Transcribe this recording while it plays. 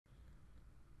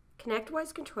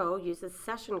ConnectWise Control uses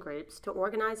session groups to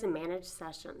organize and manage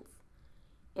sessions.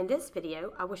 In this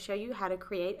video, I will show you how to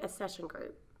create a session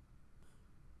group.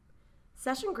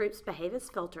 Session groups behave as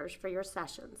filters for your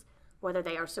sessions, whether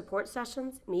they are support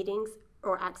sessions, meetings,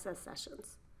 or access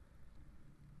sessions.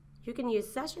 You can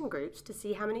use session groups to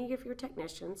see how many of your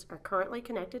technicians are currently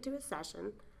connected to a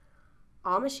session,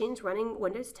 all machines running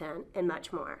Windows 10, and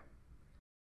much more.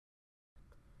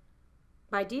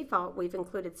 By default, we've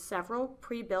included several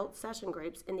pre-built session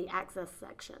groups in the Access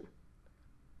section.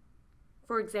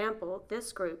 For example,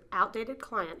 this group, Outdated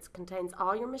Clients, contains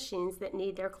all your machines that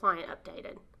need their client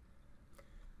updated.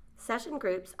 Session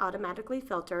groups automatically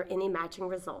filter any matching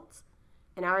results.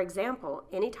 In our example,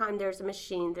 anytime there's a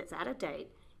machine that's out of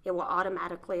date, it will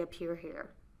automatically appear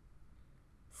here.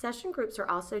 Session groups are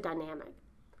also dynamic.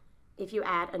 If you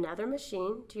add another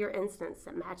machine to your instance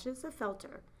that matches the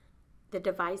filter, the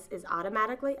device is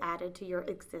automatically added to your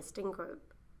existing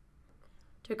group.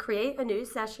 To create a new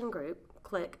session group,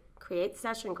 click Create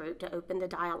Session Group to open the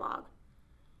dialog.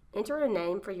 Enter a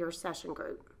name for your session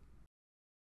group.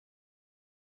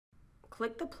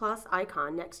 Click the plus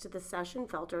icon next to the session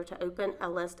filter to open a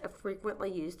list of frequently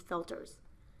used filters.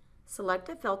 Select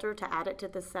a filter to add it to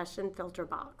the session filter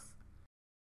box.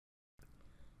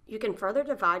 You can further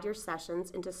divide your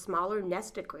sessions into smaller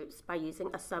nested groups by using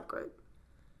a subgroup.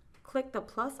 Click the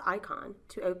plus icon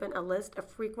to open a list of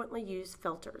frequently used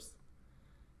filters.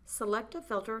 Select a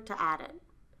filter to add it.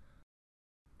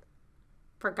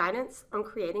 For guidance on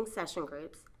creating session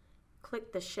groups,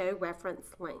 click the Show Reference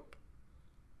link.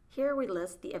 Here we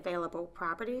list the available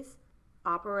properties,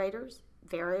 operators,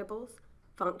 variables,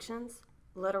 functions,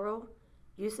 literal,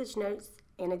 usage notes,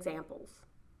 and examples.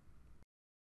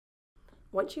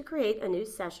 Once you create a new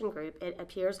session group, it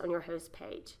appears on your host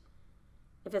page.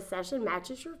 If a session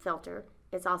matches your filter,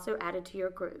 it's also added to your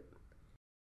group.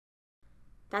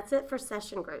 That's it for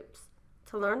session groups.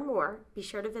 To learn more, be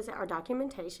sure to visit our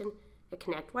documentation at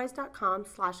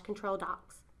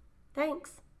connectwise.com/controldocs.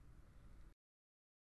 Thanks!